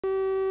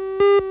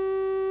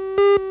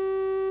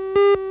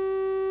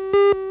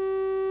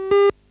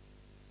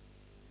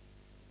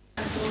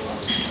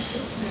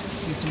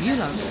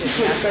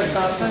A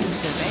phone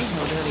survey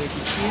held earlier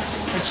this year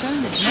had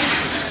shown that most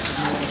registered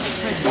nurses at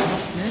present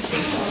not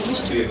nursing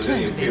wish to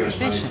return to their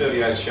profession.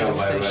 It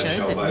also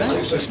showed that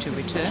most wish to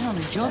return on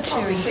a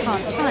job-sharing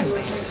part-time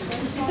basis.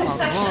 While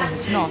the Royal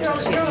has not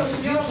as yet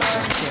introduced the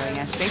job-sharing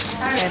aspect, they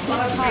have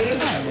had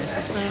part-time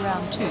nurses for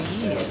around 2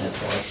 years.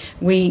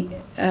 We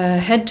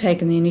had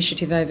taken the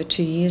initiative over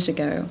 2 years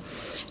ago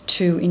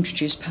to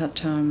introduce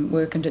part-time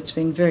work, and it's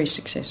been very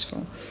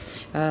successful.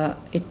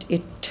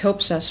 It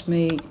helps us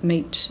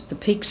meet the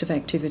peaks of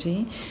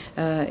activity.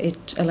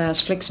 It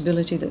allows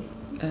flexibility that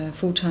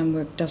full-time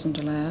work doesn't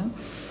allow,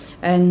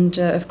 and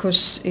of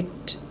course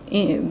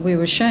we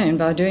were shown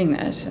by doing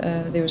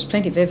that there was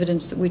plenty of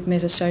evidence that we'd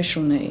met a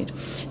social need.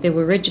 There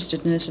were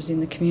registered nurses in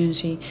the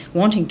community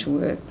wanting to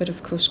work, but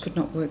of course could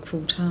not work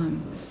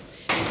full-time.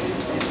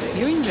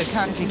 Hearings are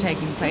currently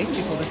taking place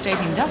before the State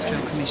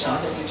Industrial Commission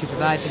to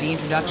provide for the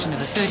introduction of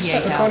a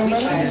 38-hour week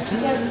for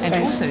nurses, and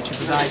also to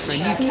provide for a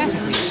new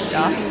category of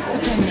staff,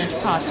 the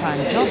permanent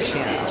part-time job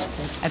share.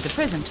 At the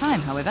present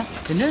time, however,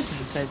 the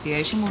Nurses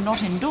Association will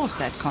not endorse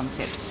that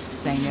concept,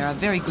 saying there are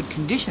very good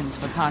conditions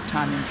for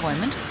part-time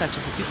employment, such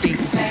as a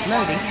 15%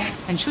 loading,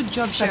 and should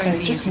job sharing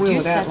be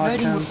introduced, that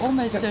loading would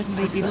almost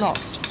certainly be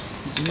lost.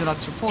 Mr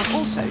Mulock's report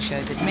also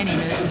showed that many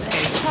nurses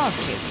gave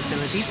childcare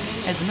facilities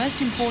as the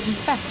most important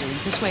factor in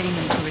persuading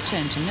them to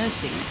return to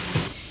nursing.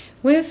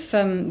 We've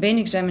been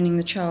examining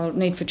the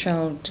need for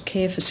child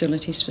care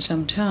facilities for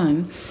some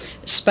time.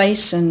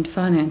 Space and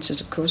finances,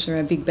 of course, are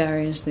our big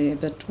barriers there,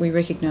 but we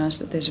recognise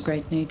that there's a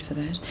great need for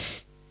that.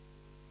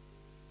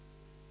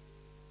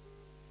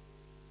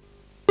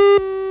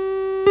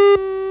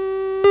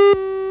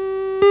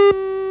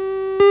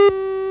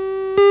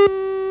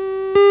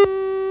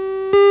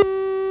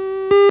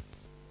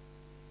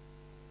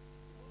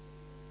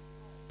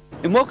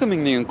 In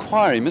welcoming the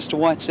inquiry, Mr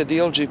White said the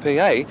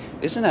LGPA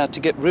isn't out to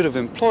get rid of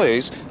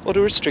employees or to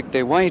restrict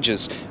their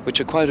wages, which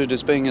are quoted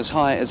as being as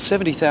high as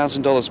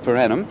 $70,000 per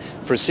annum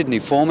for a Sydney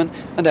foreman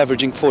and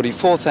averaging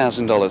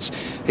 $44,000.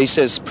 He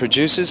says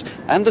producers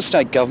and the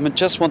state government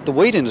just want the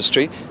wheat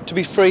industry to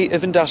be free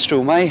of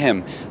industrial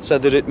mayhem so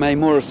that it may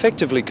more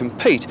effectively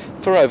compete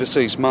for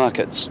overseas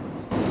markets.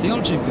 The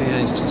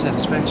LGPA's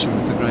dissatisfaction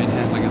with the Grain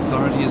Handling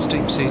Authority is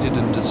deep-seated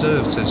and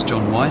deserved, says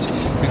John White,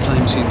 who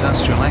claims the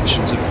industrial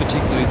actions of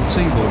particularly the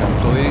seaboard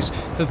employees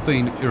have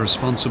been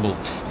irresponsible.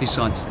 He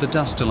cites the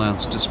dust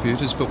allowance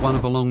dispute as but one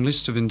of a long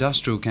list of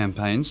industrial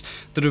campaigns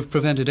that have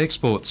prevented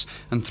exports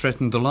and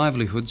threatened the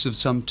livelihoods of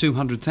some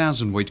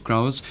 200,000 wheat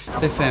growers,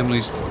 their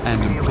families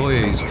and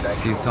employees.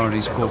 The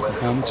authority's poor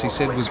performance, he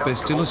said, was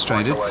best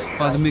illustrated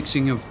by the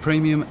mixing of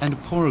premium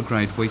and poorer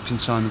grade wheat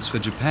consignments for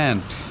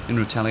Japan. In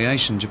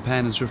retaliation,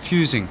 Japan is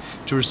refusing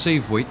to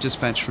receive wheat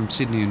dispatched from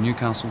Sydney and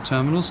Newcastle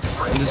terminals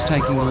and is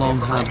taking a long,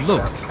 hard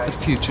look at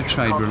future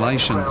trade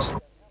relations.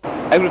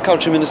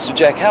 Agriculture Minister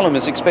Jack Hallam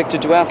is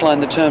expected to outline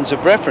the terms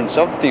of reference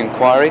of the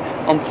inquiry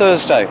on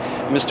Thursday.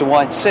 Mr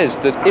White says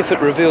that if it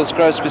reveals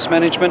gross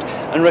mismanagement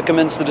and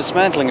recommends the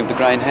dismantling of the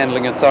Grain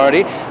Handling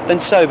Authority, then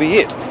so be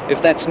it,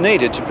 if that's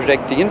needed to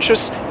protect the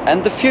interests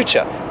and the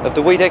future of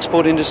the wheat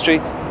export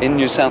industry in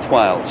New South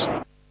Wales.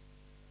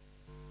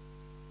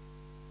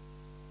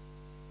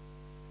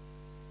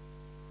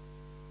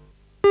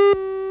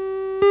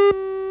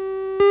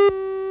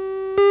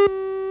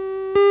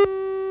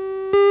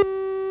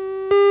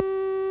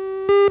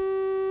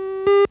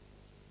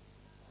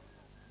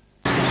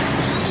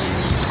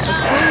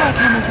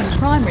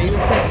 Primary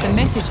reflects the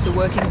message the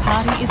Working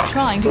Party is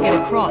trying to get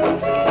across.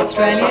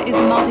 Australia is a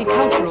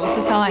multicultural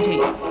society.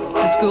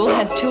 The school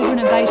has children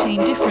of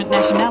 18 different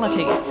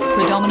nationalities,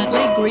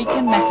 predominantly Greek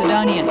and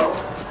Macedonian.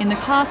 In the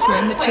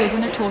classroom, the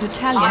children are taught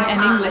Italian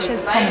and English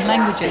as common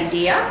languages.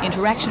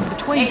 Interaction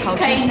between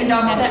cultures is as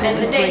natural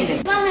as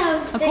breathing.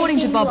 According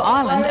to Bob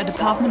Ireland, a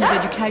Department of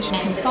Education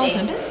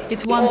consultant,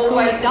 it's one school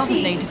that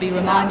doesn't need to be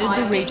reminded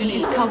the region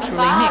is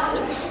culturally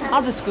mixed.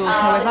 Other schools,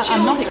 however, are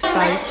not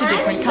exposed to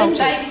different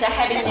cultures. The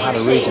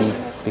Hunter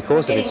region,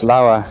 because of its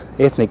lower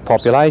ethnic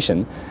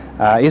population,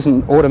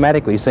 isn't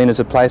automatically seen as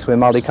a place where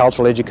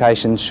multicultural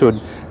education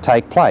should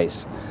take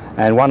place.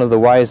 And one of the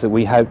ways that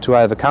we hope to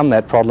overcome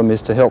that problem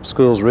is to help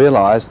schools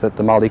realise that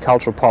the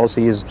multicultural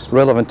policy is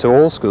relevant to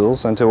all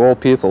schools and to all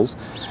pupils,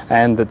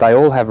 and that they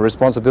all have a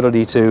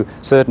responsibility to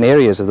certain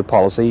areas of the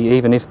policy,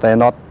 even if they're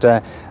not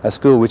a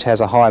school which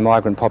has a high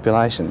migrant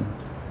population.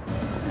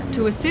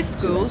 To assist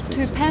schools,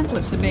 2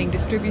 pamphlets are being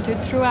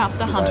distributed throughout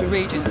the Hunter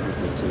region.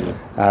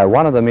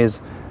 One of them is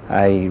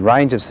a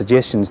range of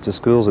suggestions to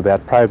schools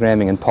about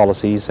programming and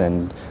policies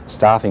and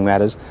staffing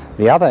matters.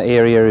 The other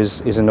area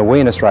is an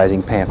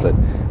awareness-raising pamphlet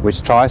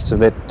which tries to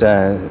let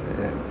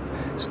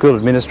school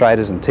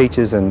administrators and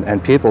teachers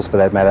and pupils, for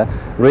that matter,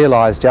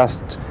 realise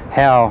just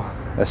how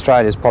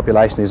Australia's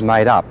population is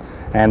made up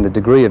and the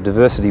degree of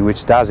diversity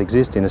which does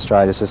exist in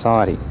Australia's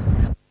society.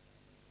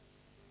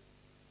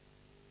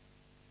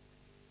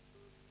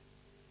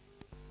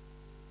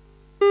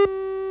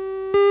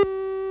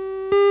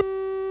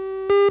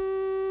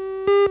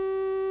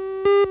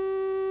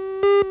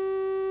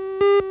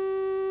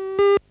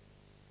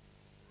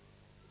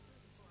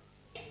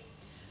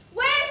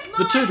 Where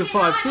The 2 to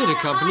 5 theatre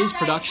company's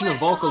production of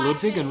Volker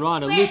Ludwig and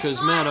Rainer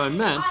Luca's Man on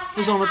Man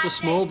was on at the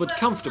small but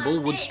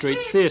comfortable Wood Street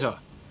Theatre.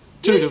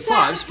 2 to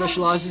 5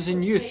 specialises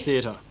in youth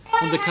theatre,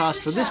 and the cast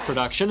for this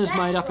production is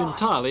made up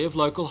entirely of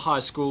local high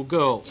school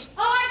girls.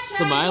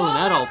 The male and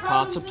adult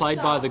parts are played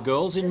by the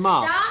girls in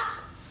masks.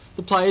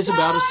 The play is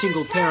about a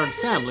single-parent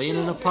family in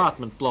an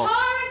apartment block.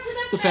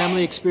 The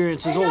family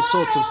experiences all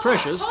sorts of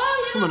pressures,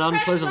 from an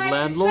unpleasant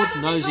landlord,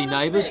 nosy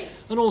neighbours,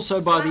 and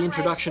also by the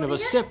introduction of a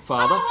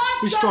stepfather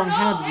who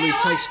strong-handedly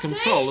takes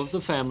control of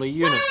the family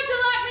unit.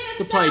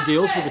 The play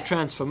deals with the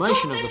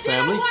transformation of the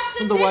family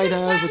and the way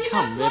they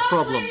overcome their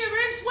problems.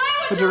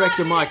 For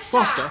director Mike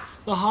Foster,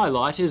 the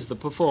highlight is the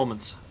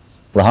performance.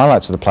 The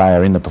highlights of the play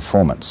are in the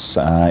performance,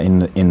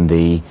 in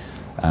the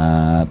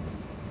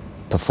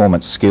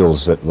performance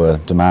skills that were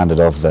demanded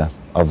of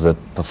the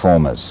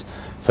performers.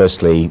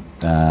 Firstly,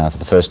 for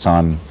the first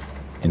time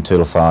in 2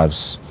 to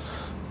 5's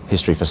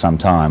history for some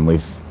time,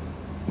 we've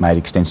made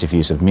extensive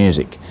use of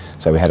music.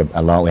 So we have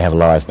a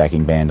live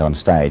backing band on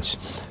stage.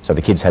 So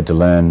the kids had to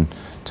learn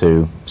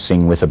to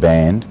sing with a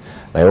band.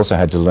 They also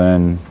had to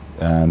learn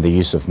the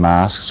use of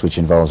masks, which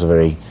involves a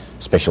very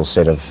special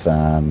set of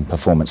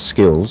performance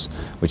skills,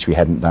 which we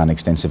hadn't done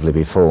extensively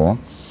before.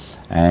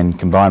 And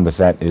combined with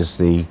that is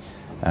the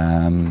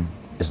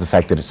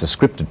fact that it's a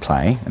scripted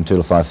play, and 2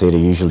 to 5 Theatre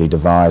usually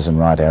devise and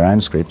write our own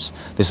scripts.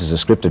 This is a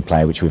scripted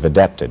play which we've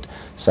adapted.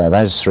 So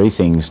those three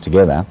things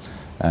together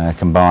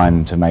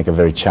combine to make a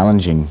very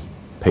challenging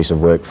piece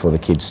of work for the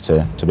kids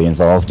to be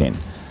involved in.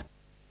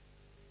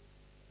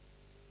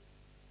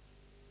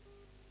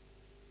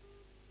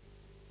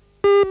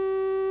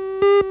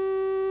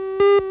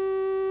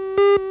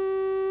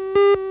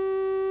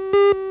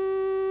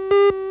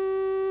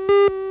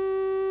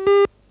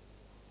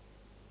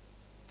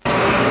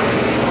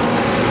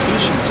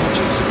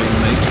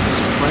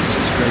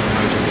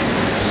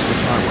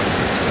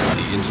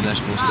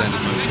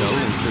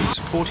 Includes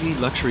 40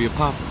 luxury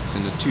apartments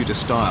in a Tudor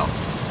style.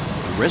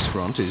 The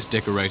restaurant is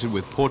decorated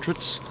with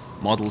portraits,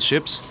 model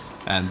ships,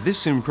 and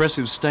this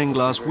impressive stained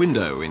glass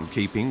window in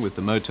keeping with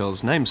the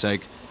motel's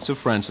namesake, Sir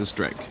Francis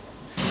Drake.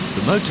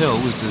 The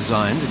motel was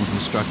designed and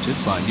constructed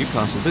by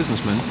Newcastle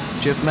businessman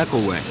Jeff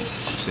McElwain,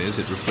 who says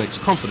it reflects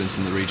confidence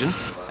in the region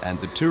and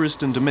the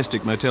tourist and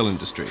domestic motel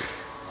industry.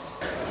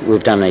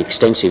 We've done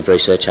extensive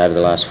research over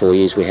the last 4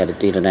 years. We had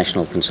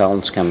international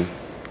consultants come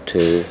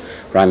to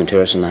Raymond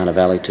Terrace in the Hunter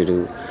Valley to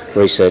do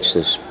research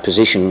this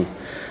position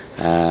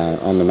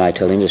on the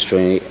motel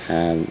industry.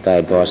 They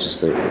advised us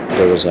that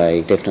there was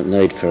a definite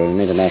need for an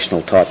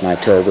international type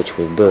motel, which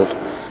we've built.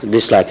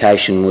 This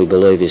location, we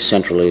believe, is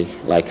centrally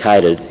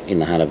located in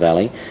the Hunter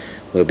Valley.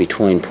 We're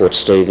between Port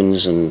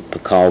Stephens and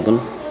Colburn,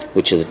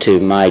 which are the two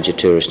major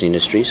tourist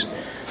industries.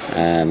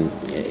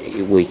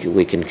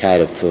 We can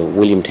cater for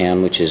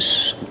Williamtown, which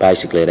is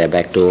basically at our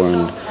back door,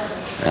 and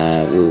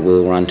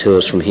we'll run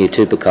tours from here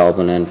to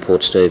Colburn and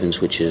Port Stephens,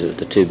 which are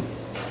the two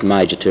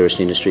major tourist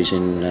industries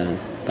in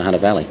the Hunter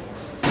Valley.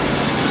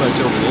 The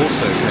motel will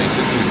also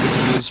cater to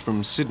visitors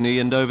from Sydney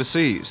and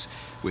overseas.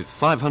 With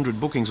 500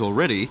 bookings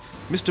already,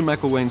 Mr.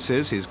 McElwain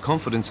says his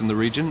confidence in the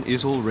region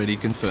is already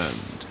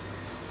confirmed.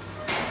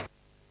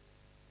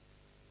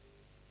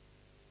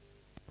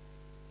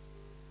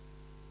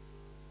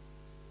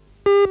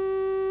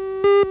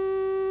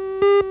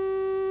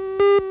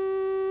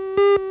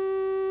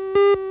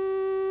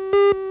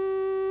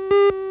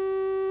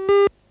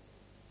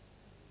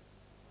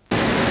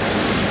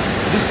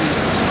 This is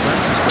the Sir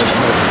Francis Drake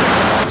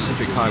Motel,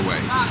 Pacific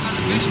Highway.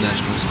 The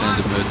International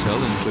Standard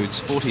Motel includes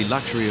 40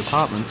 luxury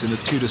apartments in a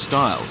Tudor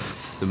style.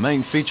 The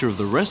main feature of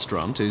the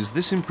restaurant is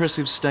this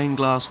impressive stained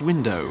glass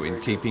window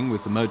in keeping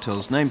with the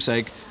motel's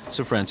namesake,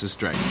 Sir Francis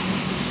Drake.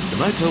 The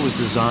motel was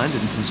designed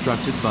and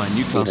constructed by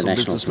Newcastle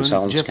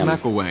businessman Jeff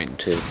McElwain,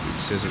 who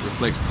says it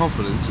reflects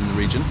confidence in the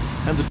region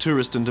and the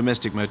tourist and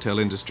domestic motel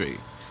industry.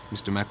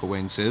 Mr.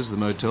 McElwain says the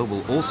motel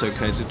will also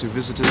cater to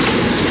visitors from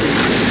Sydney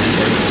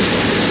and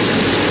overseas.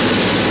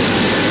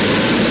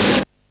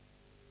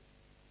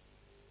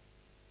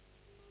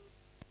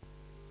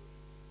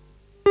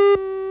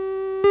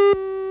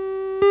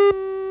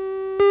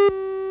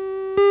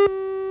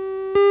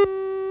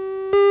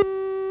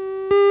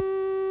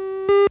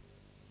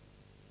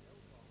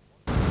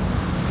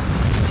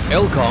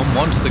 Elcom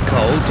wants the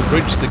coal to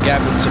bridge the gap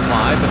in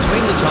supply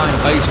between the time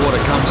Bayswater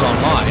comes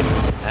online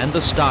and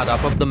the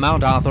start-up of the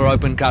Mount Arthur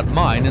open-cut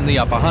mine in the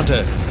Upper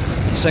Hunter.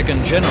 The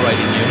second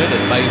generating unit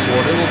at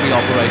Bayswater will be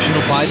operational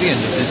by the end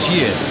of this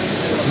year.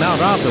 Mount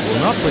Arthur will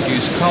not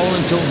produce coal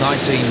until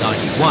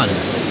 1991.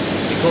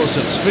 Because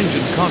of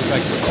stringent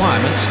contract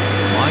requirements,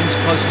 mines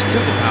closest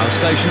to the power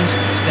stations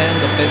stand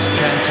the best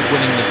chance of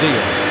winning the deal.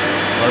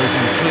 Those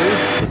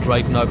include the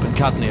Drayton Open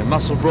Cut near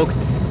Muswellbrook,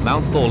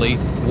 Mount Thorley,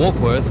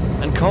 Warkworth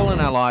and Coal and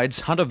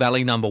Allied's Hunter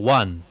Valley No.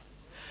 1.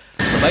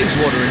 The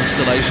Bayswater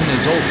installation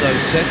is also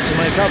set to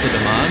make other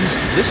demands,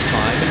 this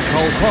time in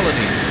coal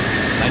quality.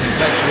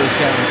 Manufacturers'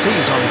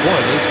 guarantees on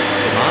boilers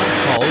demand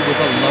coal with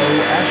a low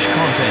ash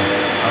content,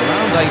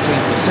 around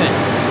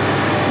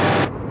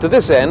 18%. To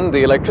this end,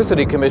 the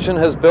Electricity Commission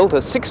has built a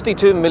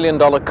 $62 million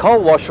coal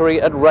washery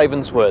at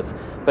Ravensworth,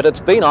 but it's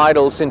been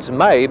idle since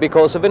May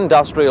because of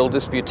industrial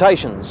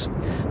disputations.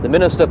 The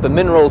Minister for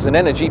Minerals and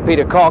Energy,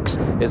 Peter Cox,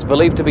 is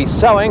believed to be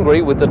so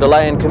angry with the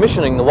delay in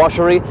commissioning the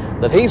washery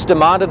that he's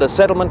demanded a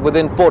settlement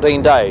within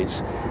 14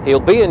 days. He'll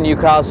be in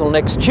Newcastle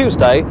next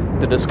Tuesday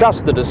to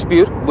discuss the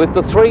dispute with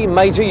the 3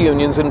 major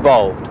unions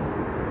involved.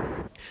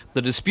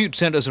 The dispute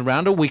centres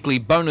around a weekly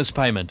bonus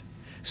payment.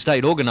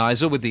 State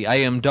organiser with the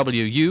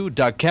AMWU,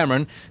 Doug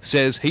Cameron,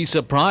 says he's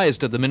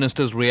surprised at the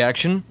Minister's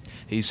reaction.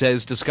 He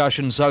says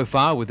discussions so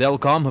far with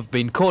Elcom have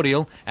been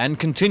cordial and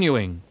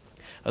continuing.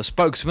 A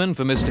spokesman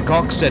for Mr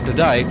Cox said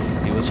today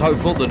he was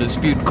hopeful the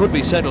dispute could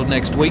be settled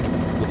next week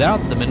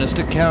without the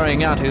Minister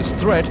carrying out his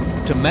threat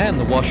to man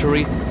the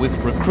washery with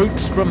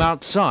recruits from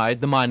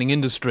outside the mining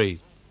industry.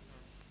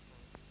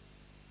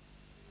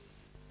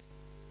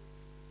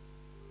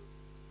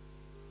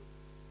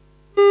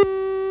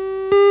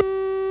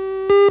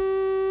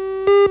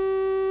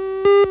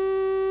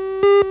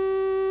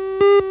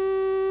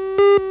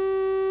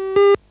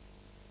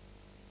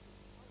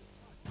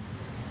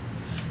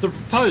 The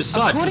proposed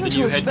site for the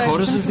new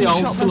headquarters is the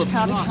old Phillips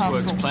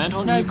Glassworks plant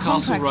on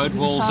Newcastle Road,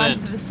 Walls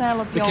End.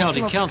 The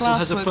County Council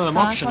has a firm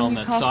option on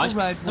that site,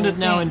 and it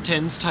now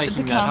intends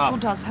taking that up.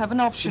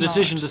 The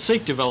decision to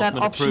seek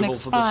development approval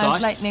for the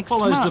site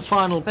follows the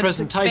final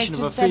presentation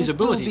of a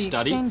feasibility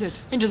study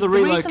into the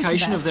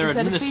relocation of their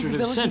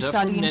administrative centre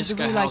from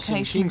Nesca House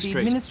in King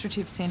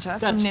Street.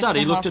 That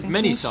study looked at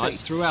many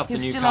sites throughout the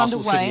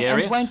Newcastle City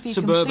area,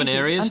 suburban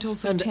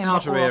areas and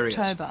outer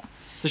areas.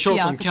 The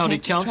Shortland County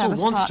Council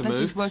wants to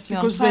move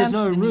because there's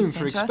no room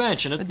for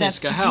expansion at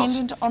Nesca House,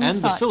 and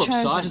the Phillips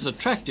site is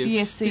attractive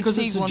because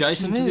it's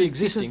adjacent to the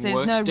existing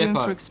Works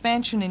depot.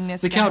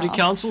 The County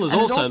Council is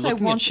also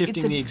looking at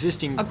shifting the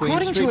existing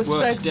Queen Street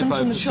Works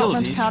depot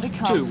facilities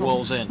to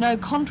Walls End. No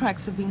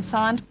contracts have been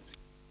signed.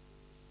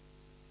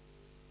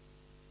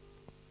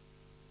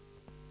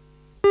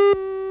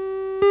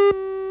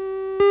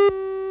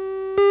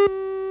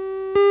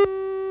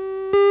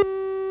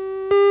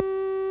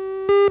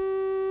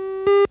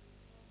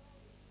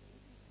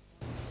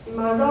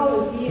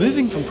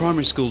 Moving from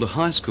primary school to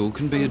high school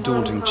can be a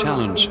daunting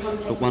challenge,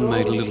 but one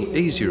made a little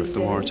easier at the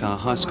Waratah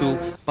High School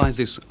by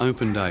this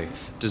open day,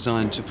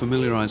 designed to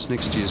familiarise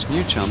next year's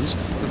new chums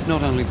with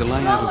not only the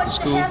layout of the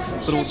school,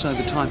 but also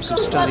the types of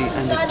study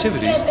and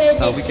activities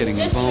they'll be getting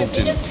involved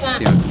in.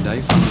 The open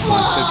day, funded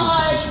by a Federal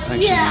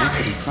Participation in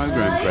Equity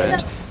Program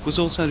grant, was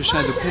also to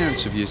show the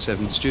parents of Year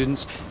 7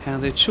 students how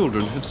their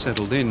children have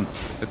settled in.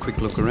 A quick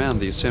look around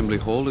the Assembly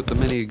Hall at the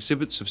many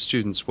exhibits of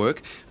students'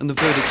 work, and the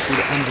verdict would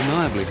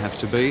undeniably have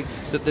to be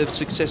that they've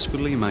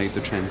successfully made the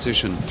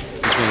transition.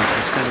 As well as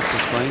the static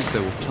displays,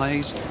 there were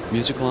plays,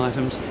 musical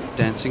items,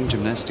 dancing,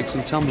 gymnastics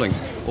and tumbling,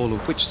 all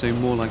of which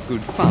seem more like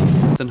good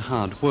fun than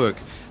hard work.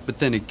 But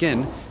then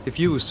again, if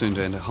you were soon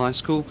to enter high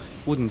school,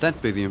 wouldn't that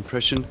be the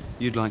impression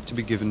you'd like to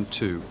be given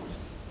too?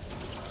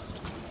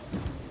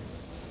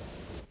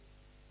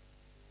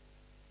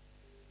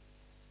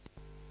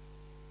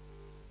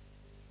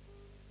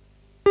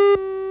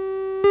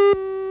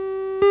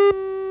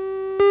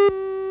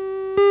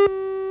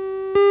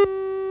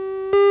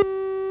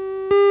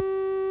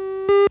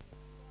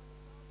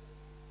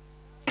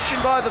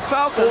 By the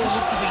Falcons,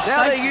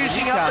 now they're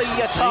using up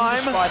the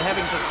time.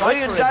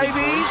 Ian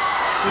Davies,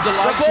 the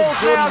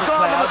ball's now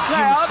gone to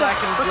McLeod.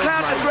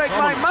 McLeod to Greg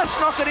May must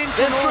knock it in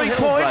for 3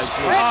 points.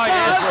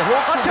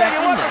 I'll tell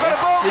you what, we've got a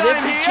ball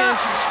game here.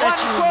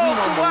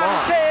 112 to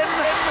 110.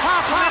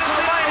 Half a minute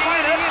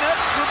remaining in it.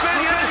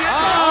 Rebellion.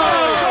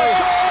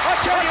 I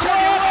tell you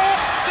what,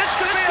 this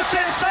could be a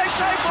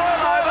sensation for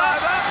them over.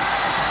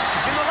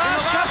 In the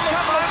last couple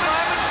of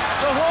moments,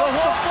 the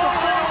Hawks are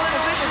falling in the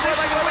position where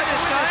they got to win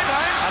this game.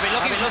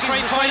 Looking for the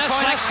three-pointer,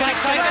 Snake's going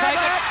to take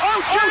it. Oh,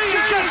 gee,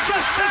 just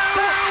it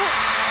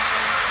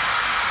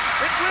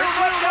will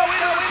not go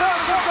in the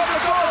Falcons have got the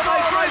goal,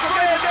 they break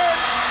again.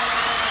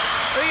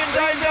 Ian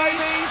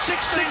Davies,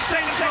 16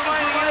 seconds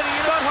remaining in it,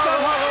 Scott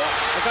Horrell.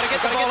 They've got to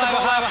get the ball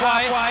over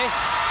halfway.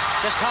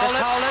 Just hold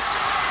it.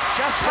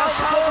 Just hold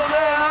the ball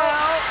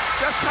now.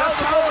 Just hold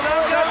the ball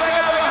now, go back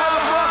over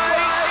halfway.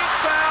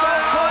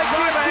 Foul by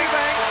Cubank.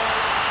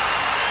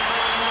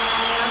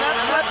 And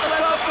that's the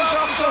Falcons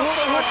off the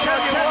hook. I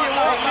tell you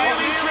what,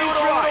 nearly through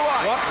the right.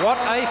 What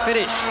a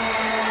finish.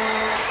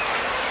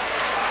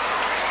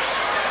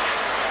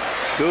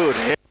 Good.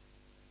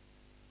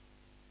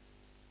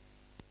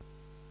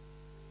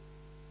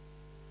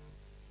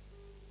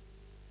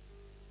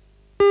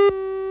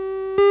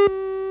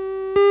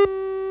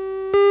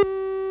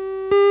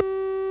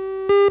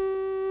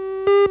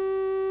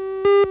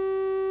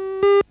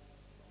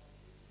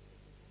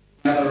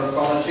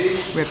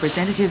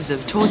 Representatives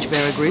of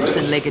torchbearer groups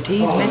and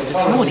legatees met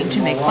this morning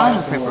to make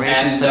final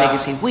preparations for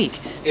Legacy Week.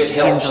 It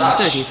begins on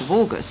the 30th of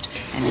August,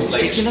 and in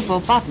particular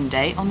for Button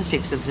Day on the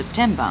 6th of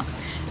September.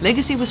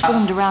 Legacy was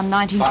formed around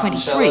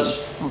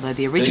 1923, although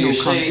the original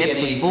concept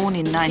was born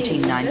in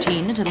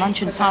 1919 at a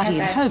luncheon party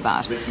in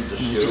Hobart, and it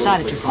was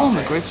decided to form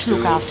a group to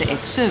look after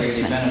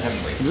ex-servicemen.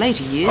 In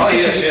later years,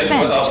 this was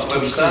expanded to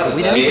include the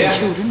widows and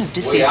children of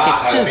deceased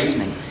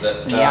ex-servicemen.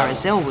 When the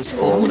RSL was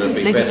formed,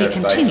 Legacy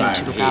continued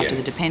to look after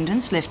the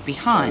dependents left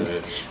behind.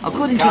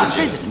 According to the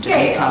president of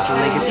Newcastle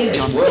Legacy,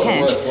 John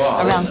McCanch,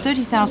 around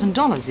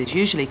 $30,000 is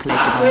usually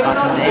collected on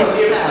Bucking Days,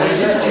 however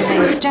this has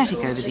remained static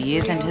over the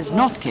years and has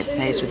not kept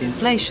pace with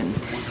inflation.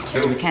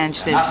 Mr McCanch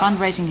says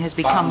fundraising has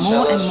become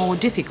more and more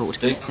difficult,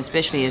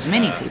 especially as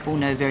many people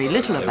know very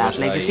little about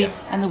Legacy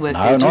and the work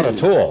they do. No, not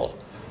at all.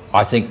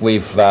 I think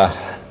we've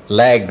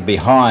lagged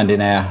behind in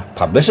our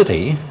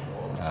publicity,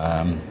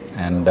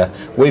 and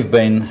we've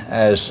been,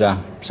 as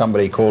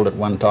somebody called it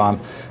one time,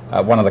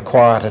 one of the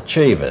quiet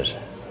achievers.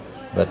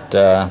 But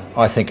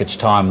I think it's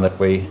time that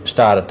we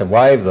started to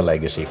wave the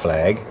Legacy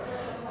flag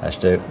as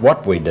to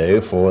what we do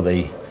for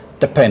the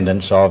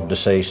dependents of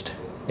deceased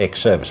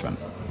ex-servicemen.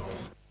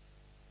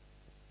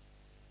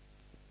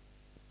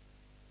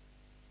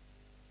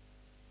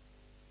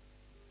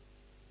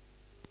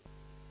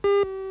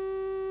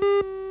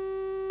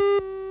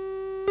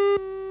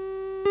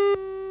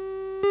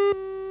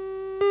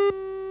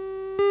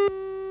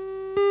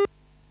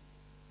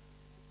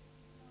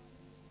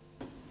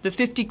 The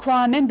 50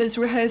 choir members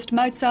rehearsed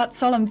Mozart's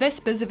Solemn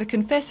Vespers of a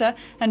Confessor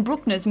and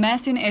Bruckner's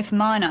Mass in F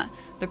minor.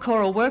 The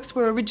choral works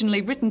were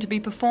originally written to be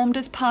performed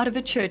as part of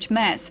a church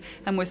mass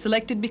and were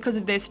selected because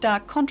of their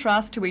stark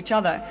contrast to each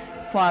other.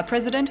 Choir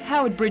President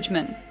Howard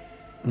Bridgman.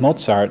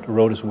 Mozart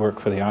wrote his work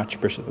for the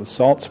Archbishop of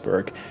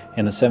Salzburg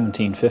in the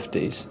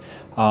 1750s.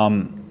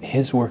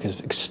 His work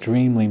is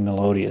extremely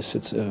melodious.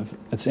 It's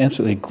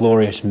absolutely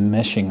glorious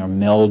meshing or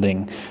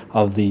melding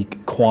of the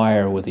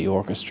choir with the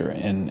orchestra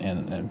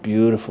in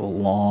beautiful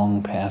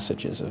long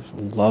passages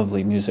of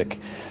lovely music.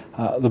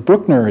 The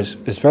Bruckner is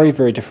very,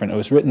 very different. It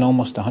was written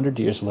almost 100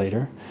 years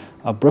later.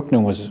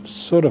 Bruckner was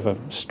sort of a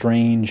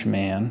strange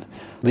man.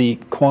 The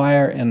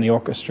choir and the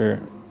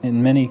orchestra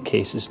in many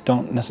cases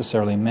don't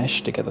necessarily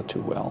mesh together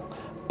too well,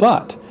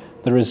 but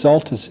the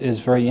result is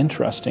very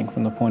interesting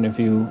from the point of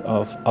view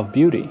of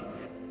beauty.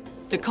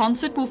 The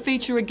concert will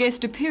feature a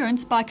guest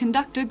appearance by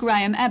conductor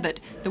Graham Abbott,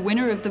 the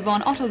winner of the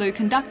Von Otterloo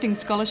Conducting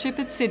Scholarship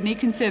at Sydney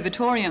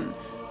Conservatorium.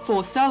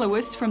 4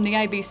 soloists from the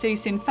ABC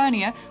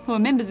Sinfonia, who are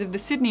members of the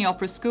Sydney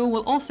Opera School,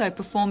 will also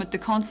perform at the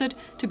concert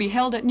to be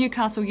held at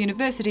Newcastle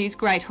University's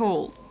Great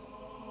Hall.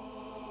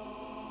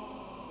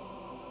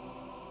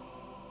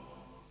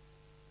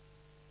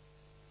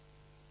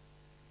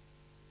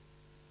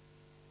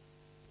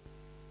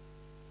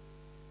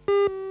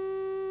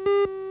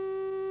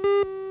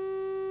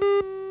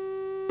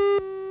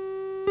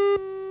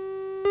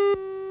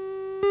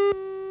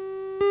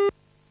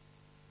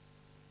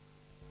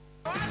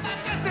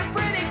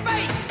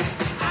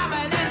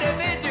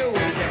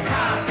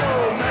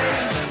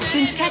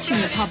 Since catching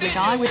the public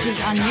eye with his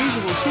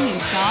unusual singing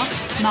style,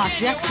 Mark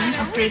Jackson,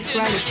 a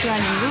first-grade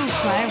Australian rules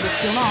player with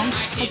Geelong,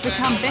 has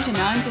become better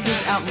known for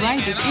his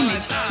outrageous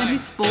image than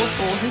his sport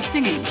or his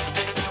singing.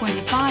 The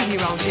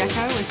 25-year-old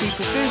Jacko, as he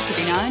prefers to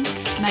be known,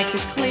 makes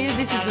it clear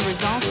this is the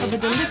result of a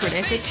deliberate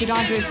effort to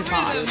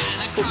diversify.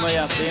 Put me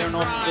up there and I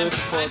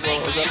diversified while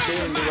I was up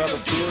there and do other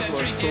fields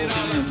like talking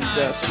and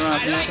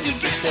smart mouthing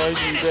and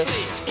explosions,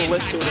 all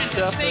that sort of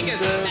stuff, and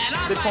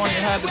they're finding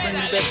it hard to bring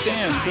me back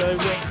down. So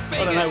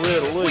I don't know where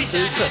it'll lead to,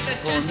 perhaps the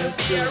Prime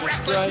Minister of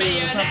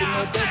Australia or something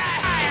like that.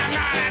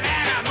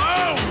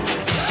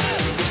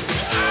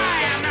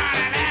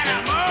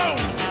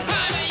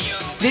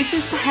 This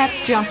is perhaps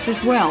just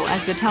as well,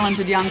 as the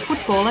talented young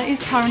footballer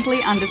is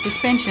currently under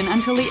suspension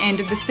until the end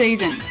of the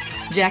season.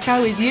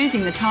 Jacko is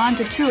using the time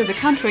to tour the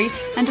country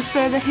and to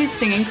further his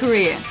singing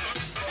career.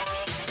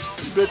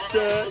 But,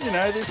 you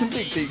know, there's some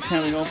big things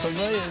coming on for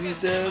me,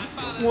 and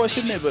why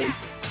shouldn't there be?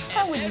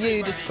 How would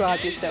you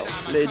describe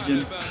yourself?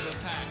 Legend.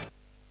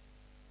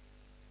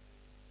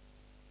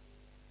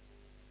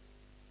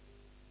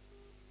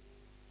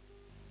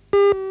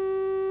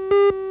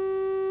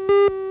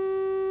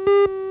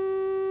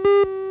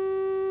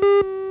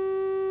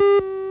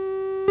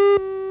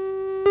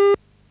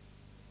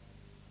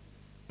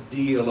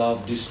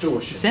 Of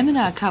distortion. The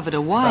seminar covered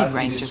a wide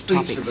range of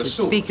topics with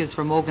speakers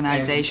from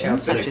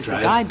organisations such as the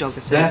Guide Dog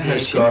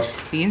Association,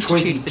 the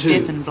Institute for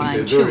Deaf and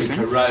Blind Children,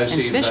 and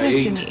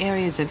specialists in the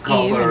areas of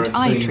ear and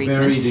eye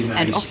treatment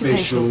and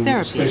occupational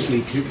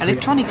therapy.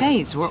 Electronic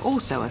aids were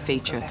also a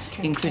feature,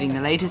 including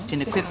the latest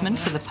in equipment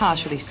for the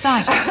partially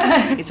sighted.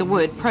 It's a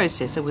word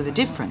processor with a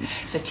difference.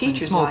 When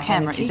the small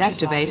camera is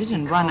activated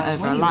and run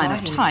over a line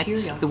of type,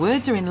 the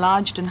words are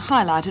enlarged and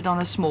highlighted on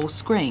a small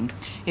screen.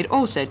 It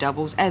also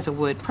doubles as a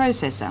word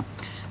processor.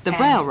 The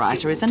Braille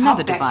writer is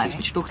another device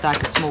which looks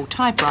like a small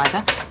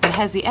typewriter but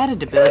has the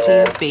added ability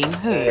of being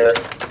heard.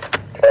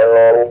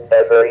 Hello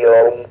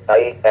everyone,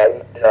 I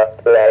am the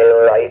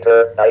Braille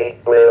writer. I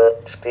will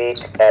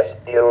speak as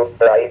you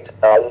write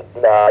on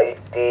my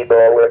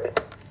keyboard.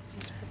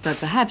 But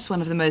perhaps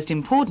one of the most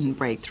important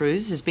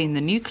breakthroughs has been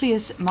the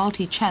nucleus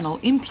multi-channel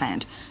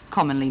implant,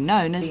 commonly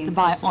known as the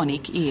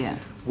bionic ear.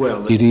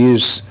 Well, it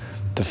is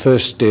the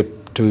first step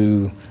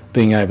to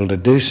being able to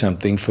do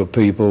something for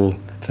people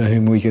for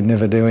whom we could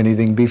never do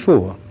anything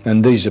before.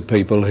 And these are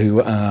people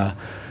who are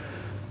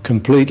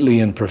completely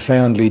and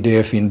profoundly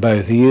deaf in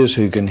both ears,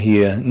 who can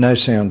hear no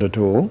sound at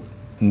all,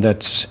 and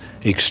that's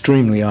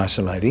extremely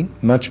isolating,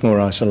 much more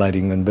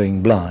isolating than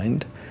being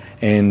blind.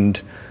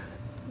 And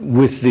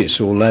with this,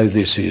 although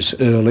this is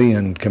early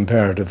and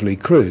comparatively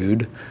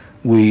crude,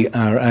 we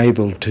are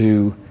able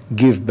to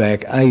give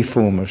back a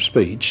form of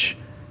speech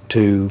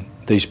to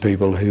these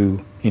people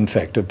who in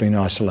fact have been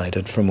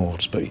isolated from all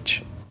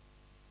speech.